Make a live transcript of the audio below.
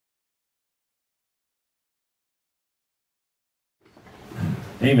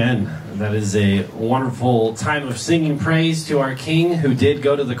Amen. That is a wonderful time of singing praise to our King who did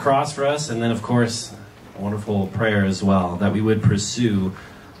go to the cross for us. And then, of course, a wonderful prayer as well, that we would pursue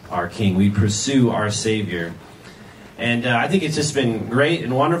our King. We pursue our Savior. And I think it's just been great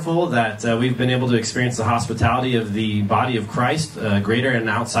and wonderful that we've been able to experience the hospitality of the body of Christ, greater and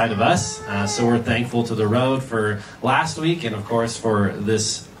outside of us. So we're thankful to the road for last week and, of course, for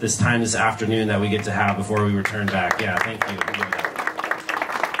this time this afternoon that we get to have before we return back. Yeah, thank you.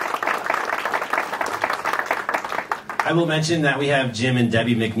 I will mention that we have Jim and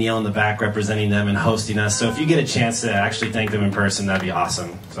Debbie McNeil in the back representing them and hosting us. So if you get a chance to actually thank them in person, that'd be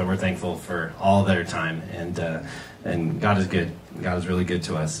awesome. So we're thankful for all their time. And God is good. God is really good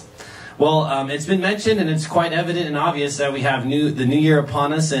to us. Well, it's been mentioned and it's quite evident and obvious that we have the new year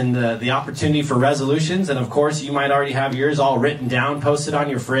upon us and the opportunity for resolutions. And of course, you might already have yours all written down, posted on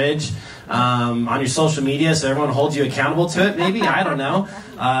your fridge, on your social media, so everyone holds you accountable to it. Maybe, I don't know.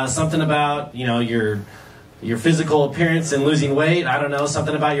 Something about, your physical appearance and losing weight. I don't know.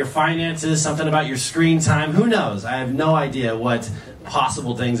 Something about your finances, something about your screen time. Who knows? I have no idea what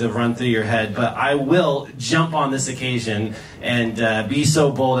possible things have run through your head, but I will jump on this occasion and be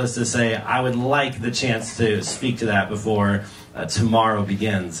so bold as to say I would like the chance to speak to that before tomorrow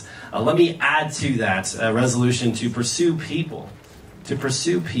begins. Let me add to that resolution to pursue people. To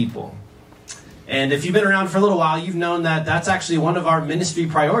pursue people. And if you've been around for a little while, you've known that that's actually one of our ministry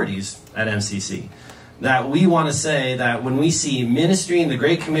priorities at MCC. That we want to say that when we see ministry and the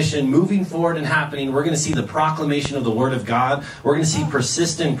Great Commission moving forward and happening, we're going to see the proclamation of the Word of God. We're going to see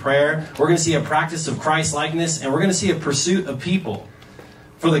persistent prayer. We're going to see a practice of Christ-likeness. And we're going to see a pursuit of people.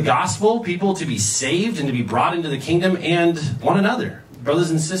 For the gospel, people to be saved and to be brought into the kingdom and one another,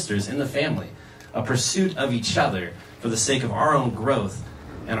 brothers and sisters in the family. A pursuit of each other for the sake of our own growth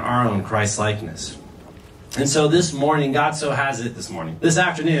and our own Christ-likeness. And so this afternoon,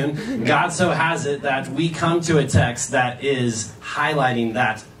 God so has it that we come to a text that is highlighting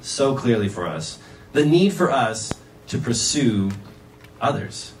that so clearly for us. The need for us to pursue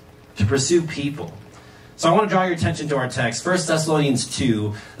others, to pursue people. So I want to draw your attention to our text, 1 Thessalonians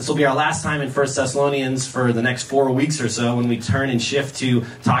 2. This will be our last time in 1 Thessalonians for the next 4 weeks or so when we turn and shift to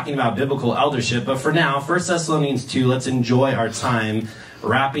talking about biblical eldership. But for now, 1 Thessalonians 2, let's enjoy our time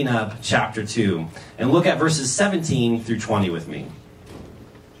wrapping up chapter 2. And look at verses 17 through 20 with me.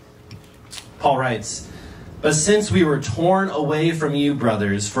 Paul writes, "But since we were torn away from you,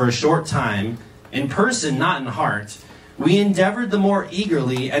 brothers, for a short time, in person, not in heart, we endeavored the more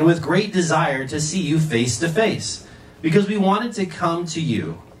eagerly and with great desire to see you face to face, because we wanted to come to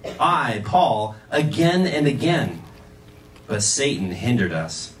you, I, Paul, again and again. But Satan hindered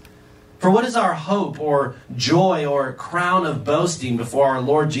us. For what is our hope or joy or crown of boasting before our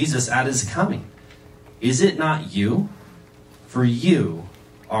Lord Jesus at his coming? Is it not you? For you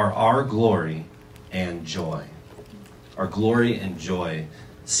are our glory and joy." Our glory and joy,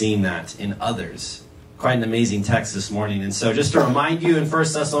 seeing that in others. Quite an amazing text this morning. And so just to remind you, in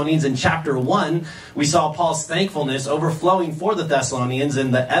 1 Thessalonians, in chapter 1, we saw Paul's thankfulness overflowing for the Thessalonians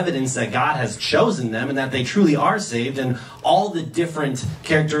and the evidence that God has chosen them and that they truly are saved and all the different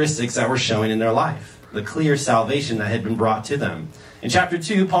characteristics that were showing in their life. The clear salvation that had been brought to them. In chapter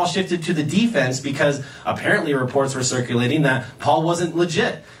 2, Paul shifted to the defense because apparently reports were circulating that Paul wasn't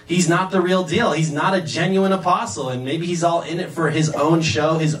legit. He's not the real deal. He's not a genuine apostle, and maybe he's all in it for his own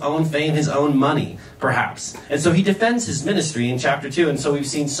show, his own fame, his own money, perhaps. And so he defends his ministry in chapter 2, and so we've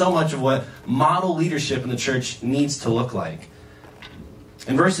seen so much of what model leadership in the church needs to look like.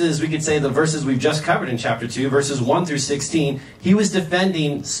 In we could say the verses we've just covered in chapter 2, verses 1 through 16, he was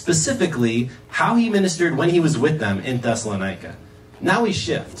defending specifically how he ministered when he was with them in Thessalonica. Now we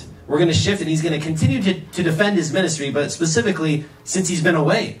shift. We're going to shift and he's going to continue to defend his ministry, but specifically since he's been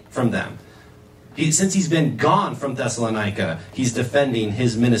away from them. Since he's been gone from Thessalonica, he's defending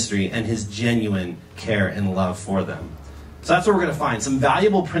his ministry and his genuine care and love for them. So that's what we're going to find. Some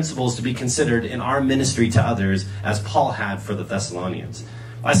valuable principles to be considered in our ministry to others as Paul had for the Thessalonians.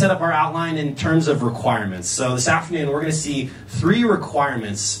 I set up our outline in terms of requirements. So this afternoon we're going to see 3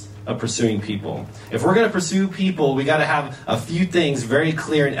 requirements of pursuing people. If we're going to pursue people, we got to have a few things very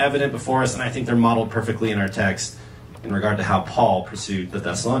clear and evident before us, and I think they're modeled perfectly in our text in regard to how Paul pursued the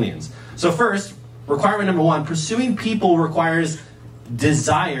Thessalonians. So first, requirement number 1, pursuing people requires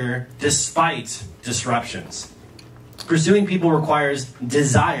desire despite disruptions. Pursuing people requires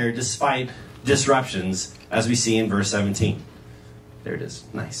desire despite disruptions, as we see in verse 17. There it is.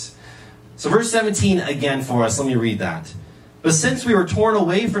 Nice. So verse 17 again for us. Let me read that. "But since we were torn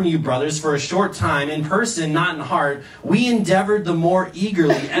away from you, brothers, for a short time, in person, not in heart, we endeavored the more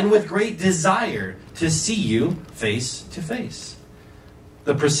eagerly and with great desire to see you face to face."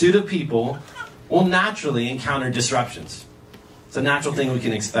 the pursuit of people will naturally encounter disruptions. It's a natural thing we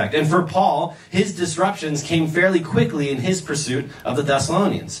can expect. And for Paul, his disruptions came fairly quickly in his pursuit of the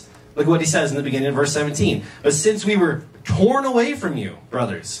Thessalonians. Look what he says in the beginning of verse 17. But since we were torn away from you,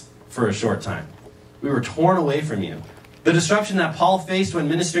 brothers, for a short time. We were torn away from you. The disruption that Paul faced when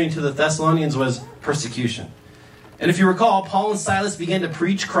ministering to the Thessalonians was persecution. And if you recall, Paul and Silas began to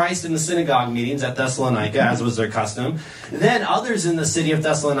preach Christ in the synagogue meetings at Thessalonica, as was their custom. Then others in the city of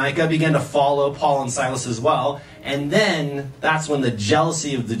Thessalonica began to follow Paul and Silas as well. And then that's when the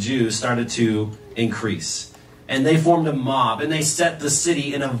jealousy of the Jews started to increase. And they formed a mob, and they set the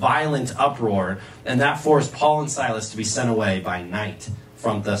city in a violent uproar. And that forced Paul and Silas to be sent away by night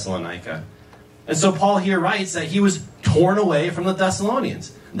from Thessalonica. And so Paul here writes that he was torn away from the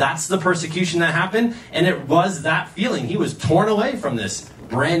Thessalonians. That's the persecution that happened, and it was that feeling. He was torn away from this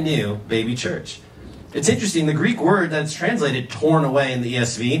brand new baby church. It's interesting, the Greek word that's translated torn away in the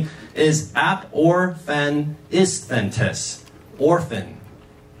ESV is aporphanisthentes, orphan.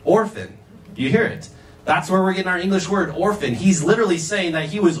 Orphan. You hear it? That's where we're getting our English word, orphan. He's literally saying that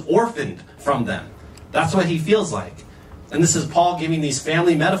he was orphaned from them. That's what he feels like. And this is Paul giving these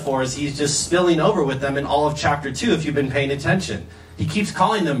family metaphors. He's just spilling over with them in all of chapter 2, if you've been paying attention. He keeps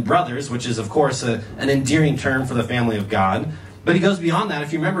calling them brothers, which is, of course, an endearing term for the family of God. But he goes beyond that.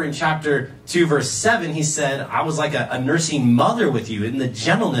 If you remember in chapter 2, verse 7, he said, I was like a nursing mother with you in the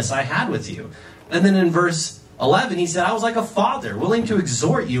gentleness I had with you. And then in verse 11, he said, I was like a father, willing to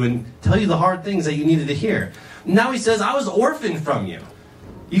exhort you and tell you the hard things that you needed to hear. Now he says, I was orphaned from you.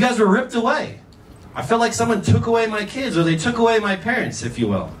 You guys were ripped away. I felt like someone took away my kids, or they took away my parents, if you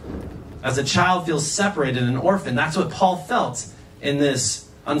will. As a child feels separated and an orphan, that's what Paul felt in this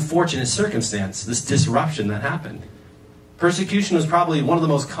unfortunate circumstance, this disruption that happened. Persecution was probably one of the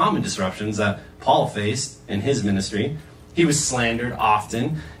most common disruptions that Paul faced in his ministry. He was slandered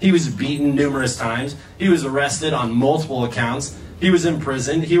often. He was beaten numerous times. He was arrested on multiple accounts. He was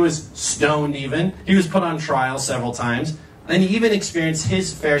imprisoned. He was stoned even. He was put on trial several times. And he even experienced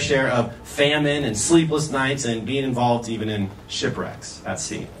his fair share of famine and sleepless nights and being involved even in shipwrecks at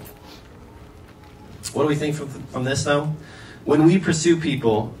sea. What do we think from this, though? When we pursue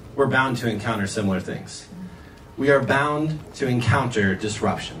people, we're bound to encounter similar things. We are bound to encounter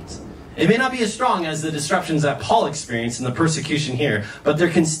disruptions. It may not be as strong as the disruptions that Paul experienced in the persecution here, but there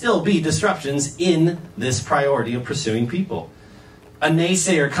can still be disruptions in this priority of pursuing people. A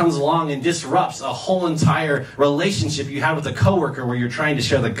naysayer comes along and disrupts a whole entire relationship you had with a coworker where you're trying to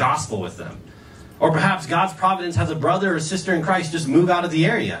share the gospel with them. Or perhaps God's providence has a brother or sister in Christ just move out of the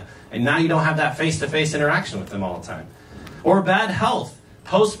area, and now you don't have that face-to-face interaction with them all the time. Or bad health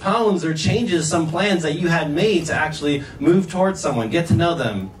postpones or changes some plans that you had made to actually move towards someone, get to know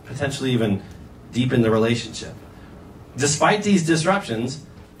them, potentially even deepen the relationship. Despite these disruptions,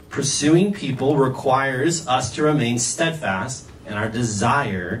 pursuing people requires us to remain steadfast in our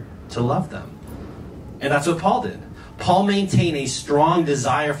desire to love them. And that's what Paul did. Paul maintained a strong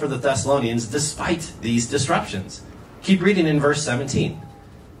desire for the Thessalonians despite these disruptions. Keep reading in verse 17.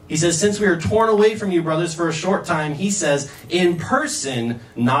 He says, since we are torn away from you, brothers, for a short time, he says, in person,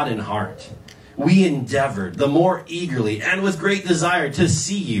 not in heart. We endeavored the more eagerly and with great desire to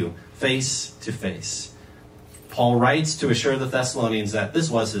see you face to face. Paul writes to assure the Thessalonians that this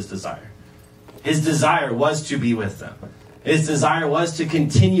was his desire. His desire was to be with them. His desire was to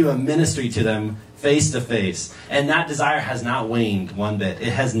continue a ministry to them face to face. And that desire has not waned one bit.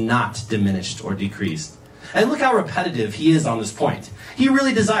 It has not diminished or decreased. And look how repetitive he is on this point. He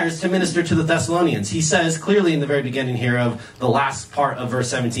really desires to minister to the Thessalonians. He says clearly in the very beginning here of the last part of verse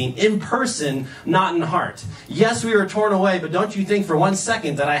 17, in person, not in heart. Yes, we were torn away, but don't you think for 1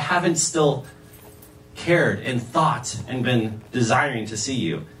 second that I haven't still cared and thought and been desiring to see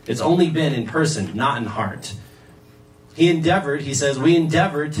you. It's only been in person, not in heart. He says, we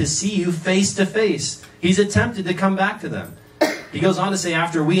endeavored to see you face to face. He's attempted to come back to them. He goes on to say,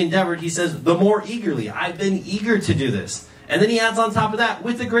 after we endeavored, he says, the more eagerly. I've been eager to do this. And then he adds on top of that,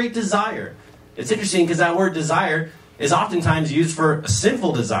 with a great desire. It's interesting because that word desire is oftentimes used for a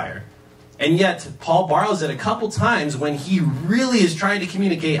sinful desire. And yet, Paul borrows it a couple times when he really is trying to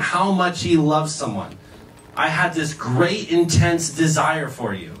communicate how much he loves someone. I had this great, intense desire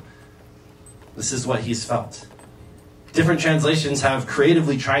for you. This is what he's felt. Different translations have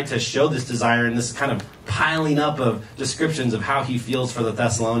creatively tried to show this desire in this kind of piling up of descriptions of how he feels for the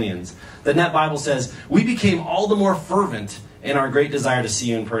Thessalonians. The Net Bible says, we became all the more fervent in our great desire to see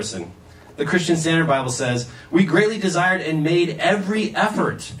you in person. The Christian Standard Bible says, we greatly desired and made every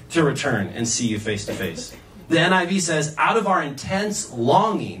effort to return and see you face to face. The NIV says, out of our intense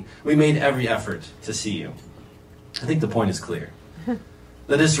longing, we made every effort to see you. I think the point is clear.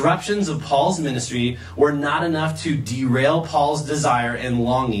 The disruptions of Paul's ministry were not enough to derail Paul's desire and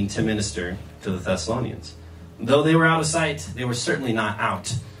longing to minister to the Thessalonians. Though they were out of sight, they were certainly not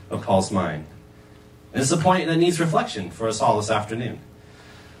out of Paul's mind. And it's a point that needs reflection for us all this afternoon.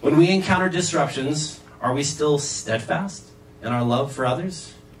 When we encounter disruptions, are we still steadfast in our love for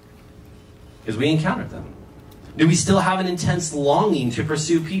others? Because we encountered them. Do we still have an intense longing to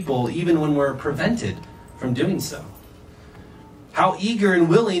pursue people even when we're prevented from doing so? How eager and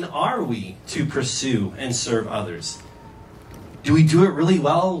willing are we to pursue and serve others? Do we do it really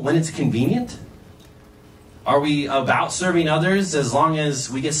well when it's convenient? Are we about serving others as long as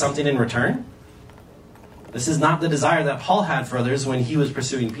we get something in return? This is not the desire that Paul had for others when he was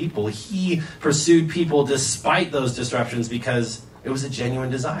pursuing people. He pursued people despite those disruptions because it was a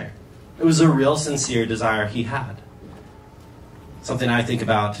genuine desire. It was a real, sincere desire he had. Something I think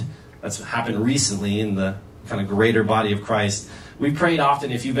about that's happened recently in the kind of greater body of Christ. We prayed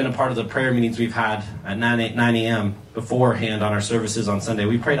often, if you've been a part of the prayer meetings we've had at 9 a.m. beforehand on our services on Sunday,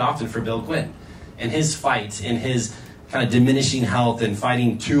 we prayed often for Bill Gwynn and his fight and his kind of diminishing health and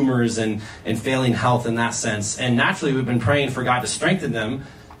fighting tumors and failing health in that sense. And naturally, we've been praying for God to strengthen them.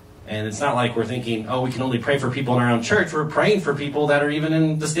 And it's not like we're thinking, oh, we can only pray for people in our own church. We're praying for people that are even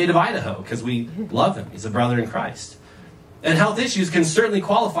in the state of Idaho because we love him. He's a brother in Christ. And health issues can certainly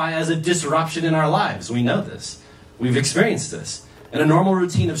qualify as a disruption in our lives. We know this. We've experienced this. In a normal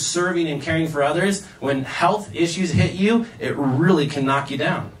routine of serving and caring for others, when health issues hit you, it really can knock you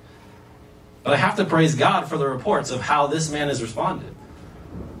down. But I have to praise God for the reports of how this man has responded.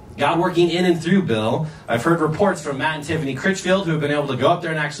 God working in and through Bill. I've heard reports from Matt and Tiffany Critchfield who have been able to go up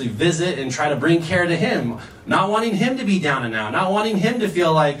there and actually visit and try to bring care to him. Not wanting him to be down and out. Not wanting him to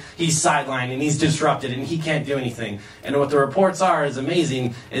feel like he's sidelined and he's disrupted and he can't do anything. And what the reports are is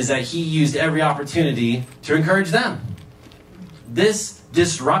amazing is that he used every opportunity to encourage them. This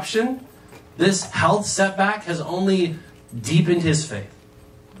disruption, this health setback has only deepened his faith.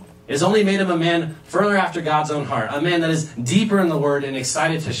 It's only made him a man further after God's own heart, a man that is deeper in the Word and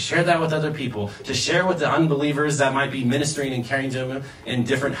excited to share that with other people, to share with the unbelievers that might be ministering and caring to him in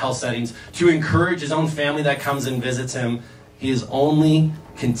different health settings, to encourage his own family that comes and visits him. He has only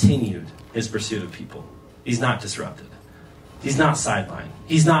continued his pursuit of people. He's not disrupted. He's not sidelined.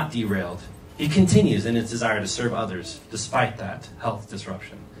 He's not derailed. He continues in his desire to serve others despite that health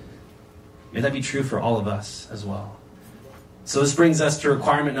disruption. May that be true for all of us as well. So this brings us to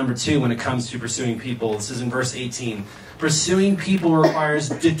requirement number 2 when it comes to pursuing people. This is in verse 18. Pursuing people requires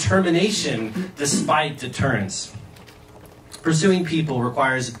determination despite deterrence. Pursuing people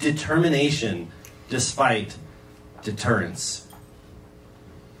requires determination despite deterrence.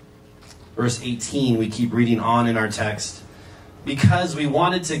 Verse 18, we keep reading on in our text. Because we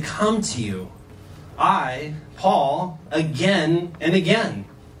wanted to come to you, I, Paul, again and again,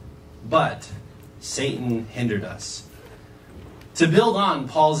 but Satan hindered us. To build on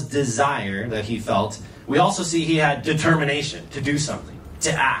Paul's desire that he felt, we also see he had determination to do something,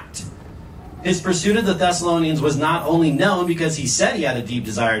 to act. His pursuit of the Thessalonians was not only known because he said he had a deep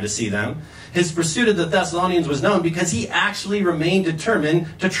desire to see them. His pursuit of the Thessalonians was known because he actually remained determined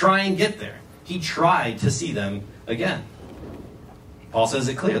to try and get there. He tried to see them again. Paul says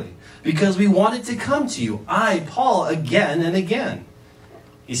it clearly. Because we wanted to come to you, I, Paul, again and again.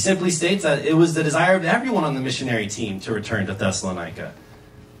 He simply states that it was the desire of everyone on the missionary team to return to Thessalonica.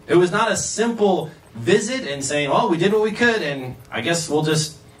 It was not a simple visit and saying, well, we did what we could, and I guess we'll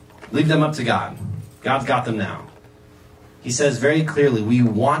just leave them up to God. God's got them now. He says very clearly, we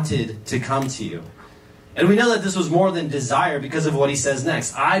wanted to come to you. And we know that this was more than desire because of what he says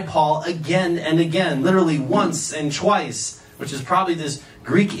next. I, Paul, again and again, literally once and twice, which is probably this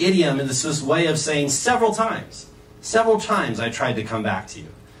Greek idiom and this way of saying several times. Several times I tried to come back to you.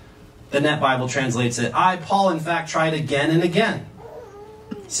 The Net Bible translates it, I, Paul, in fact, tried again and again.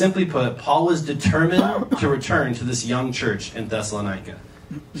 Simply put, Paul was determined to return to this young church in Thessalonica.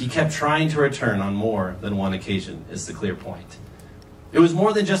 He kept trying to return on more than one occasion, is the clear point. It was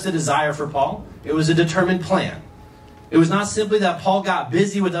more than just a desire for Paul. It was a determined plan. It was not simply that Paul got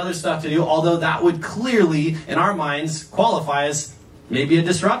busy with other stuff to do, although that would clearly, in our minds, qualify as maybe a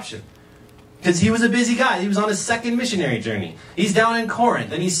disruption. Because he was a busy guy. He was on his second missionary journey. He's down in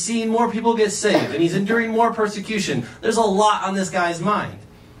Corinth, and he's seeing more people get saved, and he's enduring more persecution. There's a lot on this guy's mind.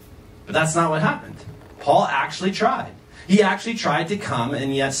 But that's not what happened. Paul actually tried. He actually tried to come,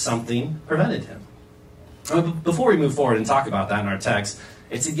 and yet something prevented him. Before we move forward and talk about that in our text,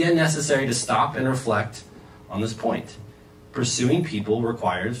 it's again necessary to stop and reflect on this point. Pursuing people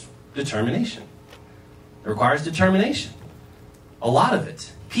requires determination. It requires determination. A lot of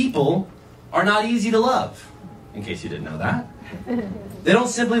it. People are not easy to love. in case you didn't know that. They don't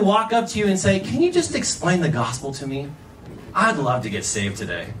simply walk up to you and say, can you just explain the gospel to me? I'd love to get saved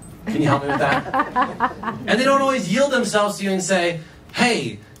today. Can you help me with that? And they don't always yield themselves to you and say,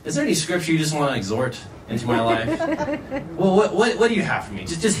 hey, is there any scripture you just want to exhort into my life? Well, what do you have for me?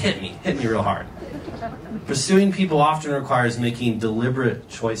 Just hit me. Hit me real hard. Pursuing people often requires making deliberate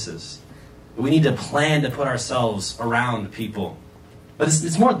choices. We need to plan to put ourselves around people. But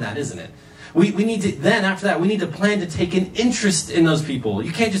it's more than that, isn't it? We need to, then after that, we need to plan to take an interest in those people.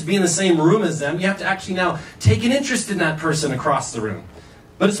 You can't just be in the same room as them. You have to actually now take an interest in that person across the room.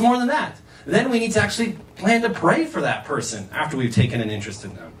 But it's more than that. Then we need to actually plan to pray for that person after we've taken an interest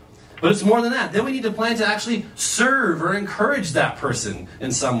in them. But it's more than that. Then we need to plan to actually serve or encourage that person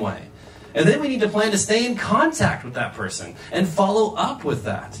in some way. And then we need to plan to stay in contact with that person and follow up with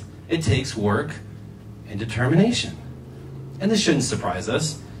that. It takes work and determination. And this shouldn't surprise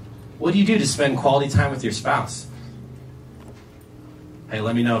us. What do you do to spend quality time with your spouse? Hey,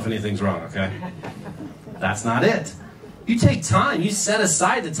 let me know if anything's wrong, okay? That's not it. You take time. You set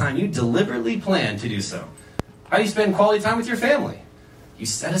aside the time. You deliberately plan to do so. How do you spend quality time with your family? You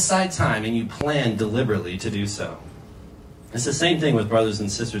set aside time and you plan deliberately to do so. It's the same thing with brothers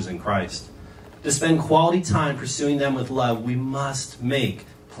and sisters in Christ. To spend quality time pursuing them with love, we must make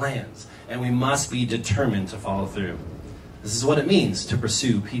plans. And we must be determined to follow through. This is what it means to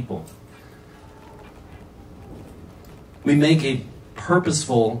pursue people. We make a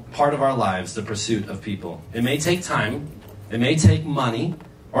purposeful part of our lives the pursuit of people. It may take time, it may take money,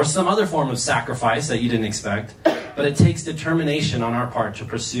 or some other form of sacrifice that you didn't expect, but it takes determination on our part to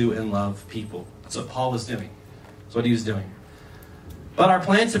pursue and love people. That's what Paul was doing. That's what he was doing. But our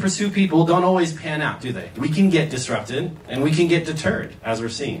plans to pursue people don't always pan out, do they? We can get disrupted, and we can get deterred, as we're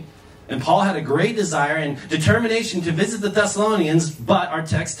seeing. And Paul had a great desire and determination to visit the Thessalonians, but our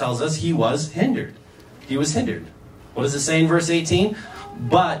text tells us he was hindered. He was hindered. What does it say in verse 18?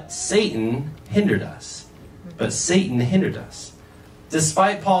 But Satan hindered us. But Satan hindered us.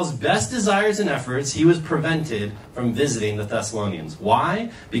 Despite Paul's best desires and efforts, he was prevented from visiting the Thessalonians.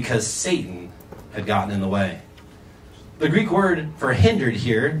 Why? Because Satan had gotten in the way. The Greek word for hindered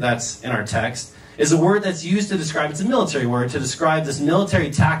here, that's in our text, is a word that's used to describe, it's a military word, to describe this military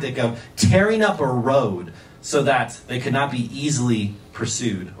tactic of tearing up a road so that they could not be easily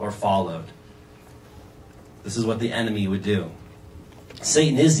pursued or followed. This is what the enemy would do.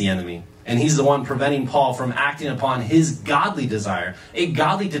 Satan is the enemy, and he's the one preventing Paul from acting upon his godly desire, a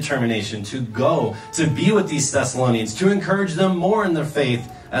godly determination to go, to be with these Thessalonians, to encourage them more in their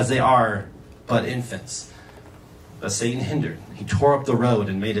faith as they are but infants. But Satan hindered. He tore up the road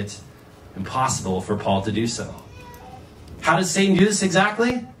and made it impossible for Paul to do so. How does Satan do this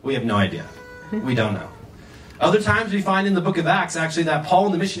exactly? We have no idea. We don't know. Other times we find in the book of Acts, actually, that Paul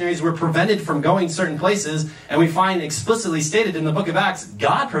and the missionaries were prevented from going certain places, and we find explicitly stated in the book of Acts,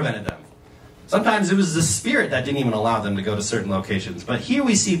 God prevented them. Sometimes it was the Spirit that didn't even allow them to go to certain locations. But here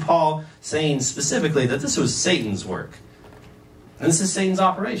we see Paul saying specifically that this was Satan's work. And this is Satan's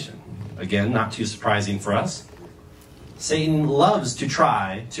operation. Again, not too surprising for us. Satan loves to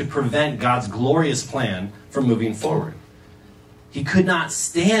try to prevent God's glorious plan from moving forward. He could not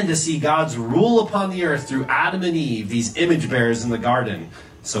stand to see God's rule upon the earth through Adam and Eve, these image bearers in the garden.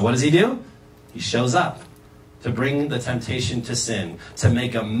 So what does he do? He shows up to bring the temptation to sin, to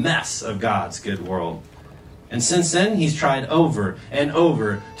make a mess of God's good world. And since then, he's tried over and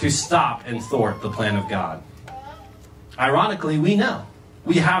over to stop and thwart the plan of God. Ironically, we know.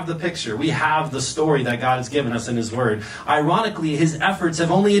 We have the picture. We have the story that God has given us in his word. Ironically, his efforts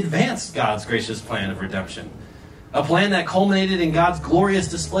have only advanced God's gracious plan of redemption. A plan that culminated in God's glorious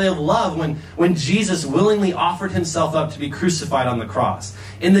display of love when Jesus willingly offered himself up to be crucified on the cross.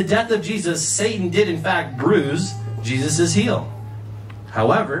 In the death of Jesus, Satan did in fact bruise Jesus' heel.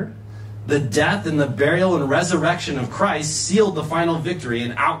 However, the death and the burial and resurrection of Christ sealed the final victory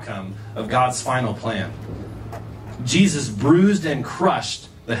and outcome of God's final plan. Jesus bruised and crushed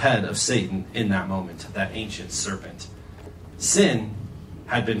the head of Satan in that moment, that ancient serpent. Sin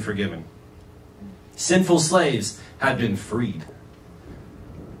had been forgiven. Sinful slaves had been freed.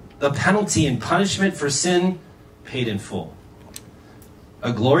 The penalty and punishment for sin paid in full.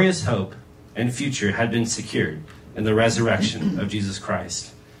 A glorious hope and future had been secured in the resurrection of Jesus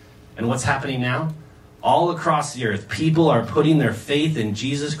Christ. And what's happening now? All across the earth, people are putting their faith in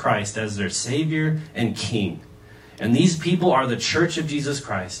Jesus Christ as their Savior and King. And these people are the church of Jesus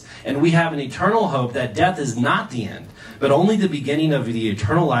Christ. And we have an eternal hope that death is not the end, but only the beginning of the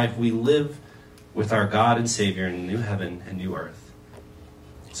eternal life we live with our God and Savior in new heaven and new earth.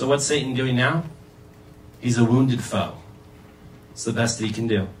 So what's Satan doing now? He's a wounded foe. It's the best that he can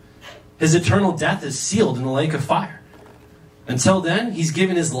do. His eternal death is sealed in the lake of fire. Until then, he's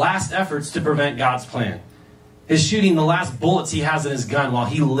given his last efforts to prevent God's plan. He's shooting the last bullets he has in his gun while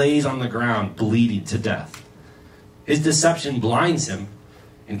he lays on the ground bleeding to death. His deception blinds him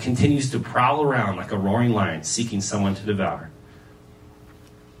and continues to prowl around like a roaring lion seeking someone to devour.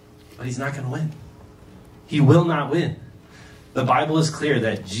 But he's not going to win. He will not win. The Bible is clear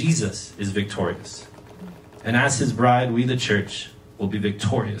that Jesus is victorious. And as his bride, we the church will be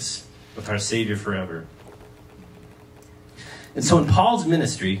victorious with our Savior forever. And so in Paul's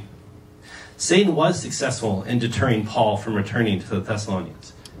ministry, Satan was successful in deterring Paul from returning to the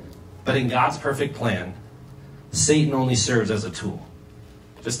Thessalonians. But in God's perfect plan, Satan only serves as a tool.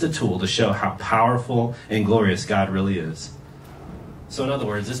 Just a tool to show how powerful and glorious God really is. So in other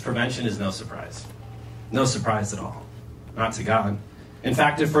words, this prevention is no surprise. No surprise at all. Not to God. In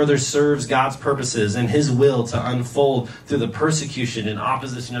fact, it further serves God's purposes and his will to unfold through the persecution and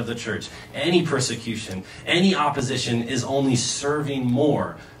opposition of the church. Any persecution, any opposition is only serving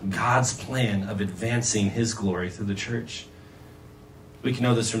more God's plan of advancing his glory through the church. We can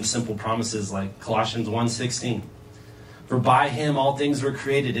know this from simple promises like Colossians 1:16. For by him all things were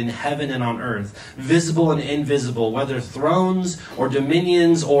created in heaven and on earth, visible and invisible, whether thrones or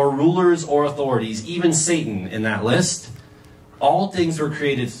dominions or rulers or authorities, even Satan in that list. All things were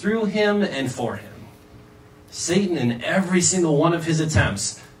created through him and for him. Satan, in every single one of his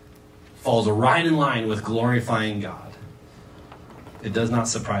attempts, falls right in line with glorifying God. It does not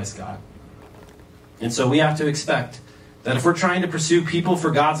surprise God. And so we have to expect that if we're trying to pursue people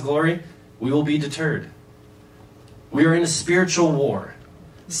for God's glory, we will be deterred. We are in a spiritual war.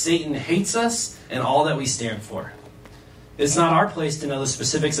 Satan hates us and all that we stand for. It's not our place to know the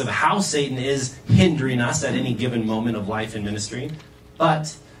specifics of how Satan is hindering us at any given moment of life and ministry,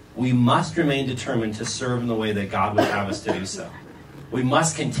 but we must remain determined to serve in the way that God would have us to do so. We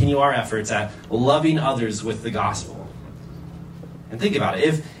must continue our efforts at loving others with the gospel. And think about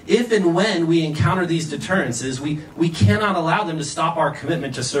it. If and when we encounter these deterrences, we cannot allow them to stop our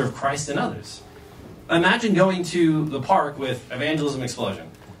commitment to serve Christ and others. Imagine going to the park with Evangelism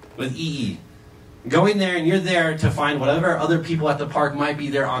Explosion, with EE. Going there and you're there to find whatever other people at the park might be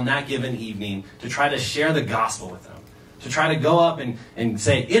there on that given evening to try to share the gospel with them. To try to go up and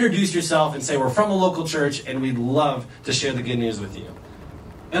say, introduce yourself and say, we're from a local church and we'd love to share the good news with you.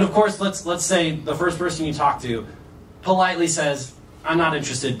 And of course, let's say the first person you talk to politely says, I'm not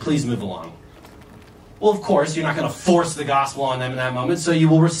interested, please move along. Well, of course, you're not going to force the gospel on them in that moment, so you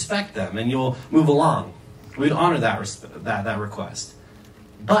will respect them and you'll move along. We'd honor that request.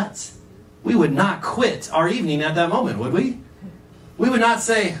 But we would not quit our evening at that moment, would we? We would not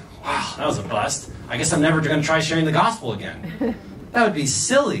say, wow, that was a bust. I guess I'm never going to try sharing the gospel again. That would be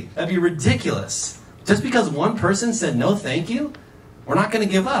silly. That'd be ridiculous. Just because one person said no thank you, we're not going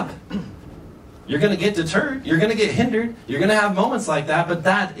to give up. You're going to get deterred. You're going to get hindered. You're going to have moments like that, but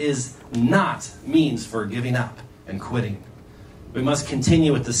that is not means for giving up and quitting. We must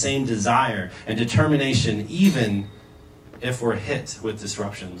continue with the same desire and determination, even if we're hit with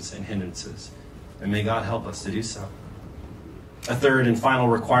disruptions and hindrances. And may God help us to do so. A third and final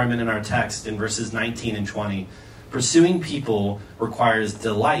requirement in our text in verses 19 and 20. Pursuing people requires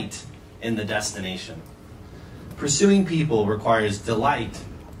delight in the destination. Pursuing people requires delight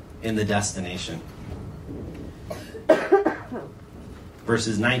in the destination.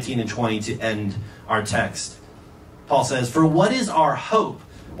 Verses 19 and 20 to end our text. Paul says, for what is our hope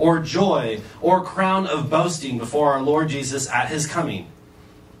or joy or crown of boasting before our Lord Jesus at his coming?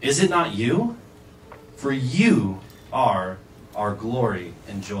 Is it not you? For you are our glory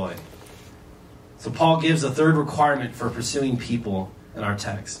and joy. So Paul gives a third requirement for pursuing people in our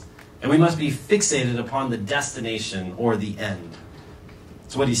text. And we must be fixated upon the destination or the end.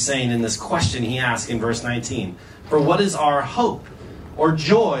 That's what he's saying in this question he asks in verse 19. For what is our hope or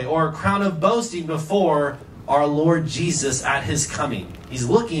joy or crown of boasting before our Lord Jesus at his coming? He's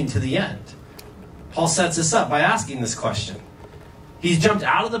looking to the end. Paul sets us up by asking this question. He's jumped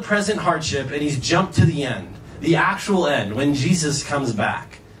out of the present hardship and he's jumped to the end, the actual end, when Jesus comes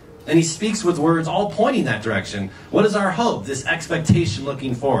back. And he speaks with words all pointing that direction. What is our hope? This expectation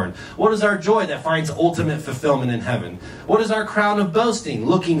looking forward. What is our joy that finds ultimate fulfillment in heaven? What is our crown of boasting?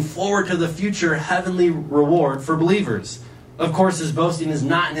 Looking forward to the future heavenly reward for believers. Of course, his boasting is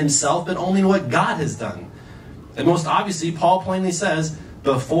not in himself, but only in what God has done. And most obviously, Paul plainly says,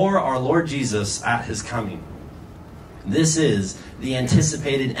 before our Lord Jesus at his coming. This is the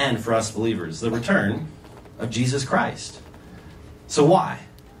anticipated end for us believers, the return of Jesus Christ. So why?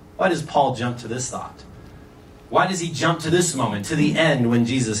 Why does Paul jump to this thought? Why does he jump to this moment, to the end when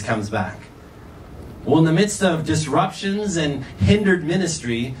Jesus comes back? Well, in the midst of disruptions and hindered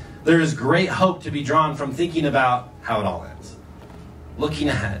ministry, There is great hope to be drawn from thinking about how it all ends. Looking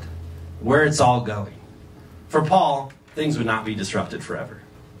ahead, where it's all going. For Paul, things would not be disrupted forever.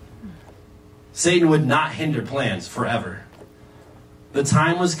 Satan would not hinder plans forever. The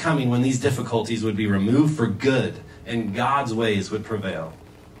time was coming when these difficulties would be removed for good and God's ways would prevail.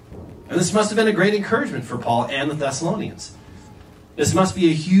 And this must have been a great encouragement for Paul and the Thessalonians. This must be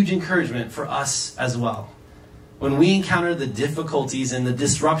a huge encouragement for us as well. When we encounter the difficulties and the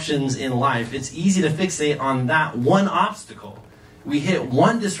disruptions in life, it's easy to fixate on that one obstacle. We hit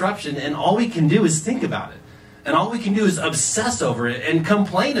one disruption and all we can do is think about it. And all we can do is obsess over it and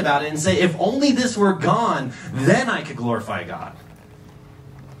complain about it and say, if only this were gone, then I could glorify God.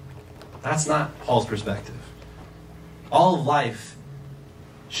 That's not Paul's perspective. All of life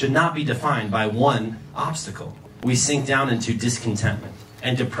should not be defined by one obstacle. We sink down into discontentment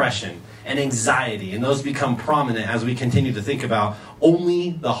and depression and anxiety, and those become prominent as we continue to think about only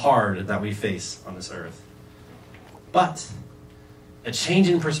the hard that we face on this earth. But a change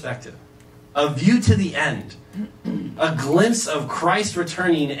in perspective, a view to the end, a glimpse of Christ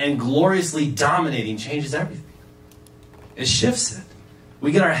returning and gloriously dominating changes everything. It shifts it.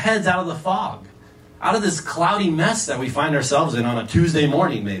 We get our heads out of the fog, out of this cloudy mess that we find ourselves in on a Tuesday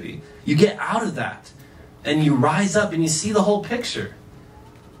morning maybe. You get out of that and you rise up and you see the whole picture.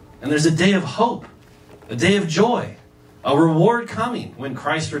 And there's a day of hope, a day of joy, a reward coming when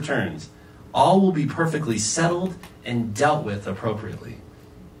Christ returns. All will be perfectly settled and dealt with appropriately.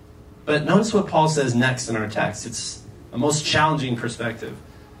 But notice what Paul says next in our text. It's a most challenging perspective.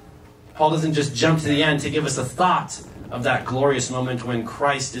 Paul doesn't just jump to the end to give us a thought of that glorious moment when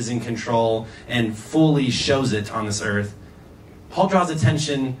Christ is in control and fully shows it on this earth. Paul draws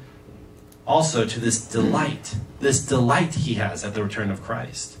attention also to this delight he has at the return of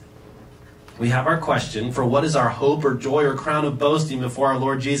Christ. We have our question for what is our hope or joy or crown of boasting before our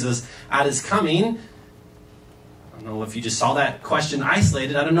Lord Jesus at his coming. I don't know if you just saw that question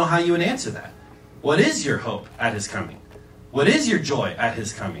isolated. I don't know how you would answer that. What is your hope at his coming? What is your joy at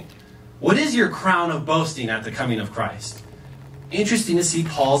his coming? What is your crown of boasting at the coming of Christ? Interesting to see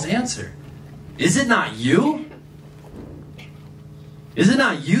Paul's answer. Is it not you? Is it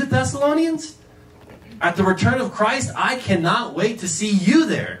not you, Thessalonians? At the return of Christ, I cannot wait to see you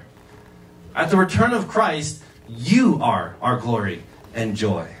there. At the return of Christ, you are our glory and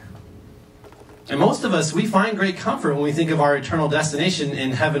joy. And most of us, we find great comfort when we think of our eternal destination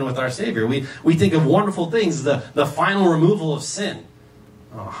in heaven with our Savior. We think of wonderful things, the final removal of sin.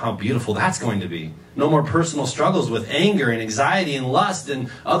 Oh, how beautiful that's going to be. No more personal struggles with anger and anxiety and lust and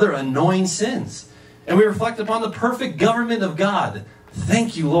other annoying sins. And we reflect upon the perfect government of God.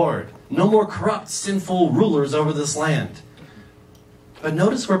 Thank you, Lord. No more corrupt, sinful rulers over this land. But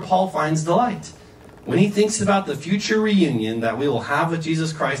notice where Paul finds delight. When he thinks about the future reunion that we will have with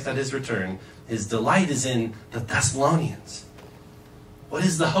Jesus Christ at his return, his delight is in the Thessalonians. What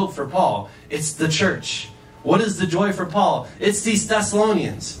is the hope for Paul? It's the church. What is the joy for Paul? It's these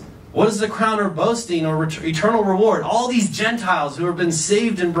Thessalonians. What is the crown or boasting or eternal reward? All these Gentiles who have been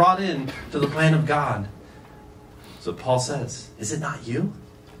saved and brought in to the plan of God. So Paul says, is it not you?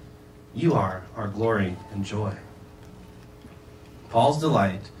 You are our glory and joy. Paul's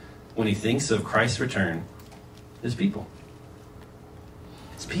delight when he thinks of Christ's return is people.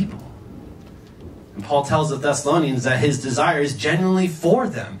 It's people. And Paul tells the Thessalonians that his desire is genuinely for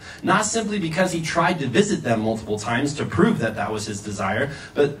them. Not simply because he tried to visit them multiple times to prove that that was his desire,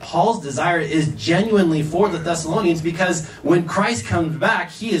 but Paul's desire is genuinely for the Thessalonians because when Christ comes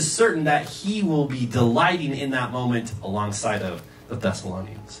back, he is certain that he will be delighting in that moment alongside of the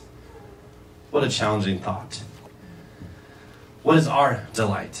Thessalonians. What a challenging thought. What is our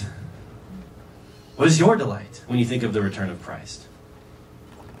delight? What is your delight when you think of the return of Christ?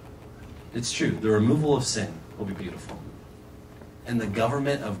 It's true, the removal of sin will be beautiful. And the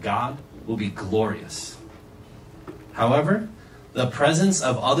government of God will be glorious. However, the presence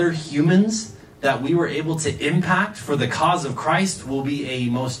of other humans that we were able to impact for the cause of Christ will be a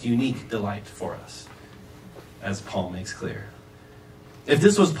most unique delight for us, as Paul makes clear. If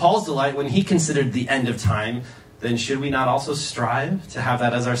this was Paul's delight when he considered the end of time, then should we not also strive to have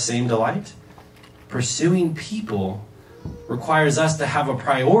that as our same delight? Pursuing people requires us to have a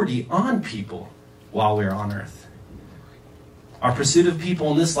priority on people while we're on earth. Our pursuit of people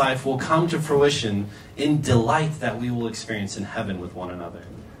in this life will come to fruition in delight that we will experience in heaven with one another.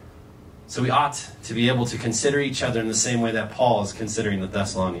 So we ought to be able to consider each other in the same way that Paul is considering the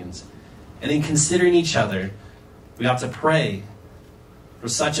Thessalonians. And in considering each other, we ought to pray for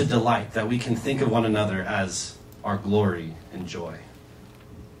such a delight that we can think of one another as our glory and joy.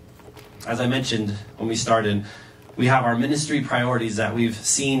 As I mentioned when we started, We have our ministry priorities that we've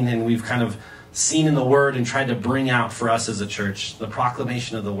seen and we've kind of seen in the Word and tried to bring out for us as a church. The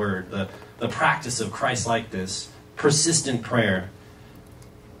proclamation of the Word, the practice of Christ-likeness, persistent prayer.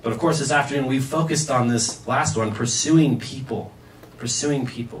 But of course, this afternoon we've focused on this last one, pursuing people. Pursuing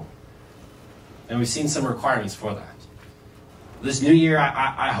people. And we've seen some requirements for that. This new year,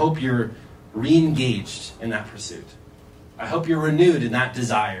 I hope you're re-engaged in that pursuit. I hope you're renewed in that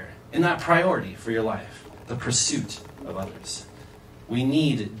desire, in that priority for your life, the pursuit of others. We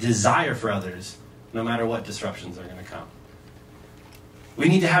need desire for others, no matter what disruptions are going to come. We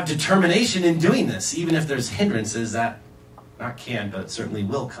need to have determination in doing this, even if there's hindrances that not can, but certainly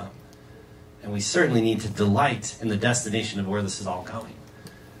will come. And we certainly need to delight in the destination of where this is all going.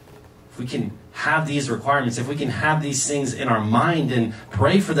 If we can have these requirements, if we can have these things in our mind and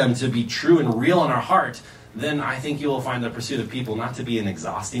pray for them to be true and real in our heart, then I think you will find the pursuit of people not to be an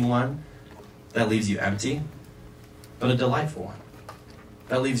exhausting one that leaves you empty, but a delightful one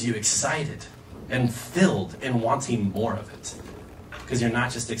that leaves you excited and filled and wanting more of it. Because you're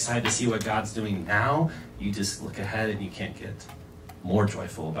not just excited to see what God's doing now, you just look ahead and you can't get more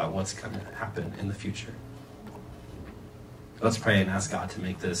joyful about what's going to happen in the future. Let's pray and ask God to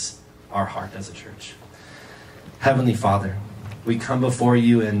make this our heart as a church. Heavenly Father, we come before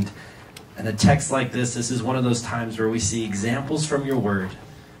you, and a text like this is one of those times where we see examples from your word.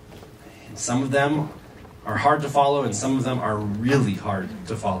 And some of them are hard to follow, and some of them are really hard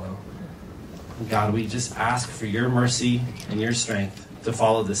to follow. God, we just ask for your mercy and your strength to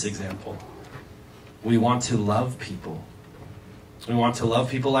follow this example. We want to love people. We want to love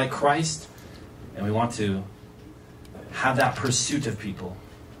people like Christ, and we want to have that pursuit of people,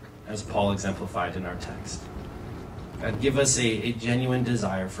 as Paul exemplified in our text. God, give us a genuine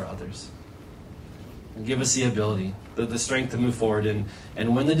desire for others. And give us the ability, the strength to move forward.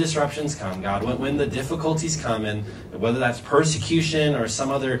 And when the disruptions come, God, when the difficulties come, and whether that's persecution or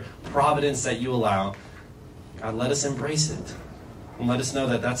some other providence that you allow, God, let us embrace it. And let us know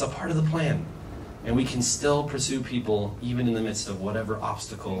that that's a part of the plan. And we can still pursue people even in the midst of whatever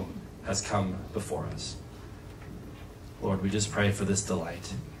obstacle has come before us. Lord, we just pray for this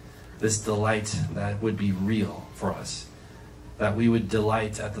delight that would be real for us, that we would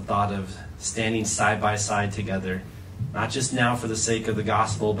delight at the thought of standing side by side together, not just now for the sake of the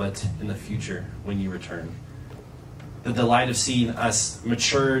gospel, but in the future when you return. The delight of seeing us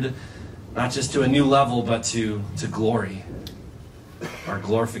matured, not just to a new level, but to glory, our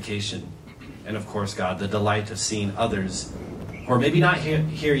glorification. And of course, God, the delight of seeing others who are maybe not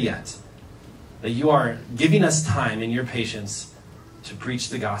here yet, that you are giving us time in your patience to preach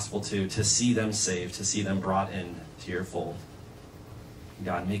the gospel to see them saved, to see them brought in to your fold.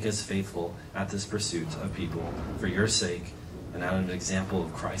 God, make us faithful at this pursuit of people for your sake and out of an example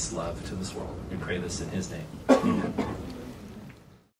of Christ's love to this world. We pray this in his name. Amen.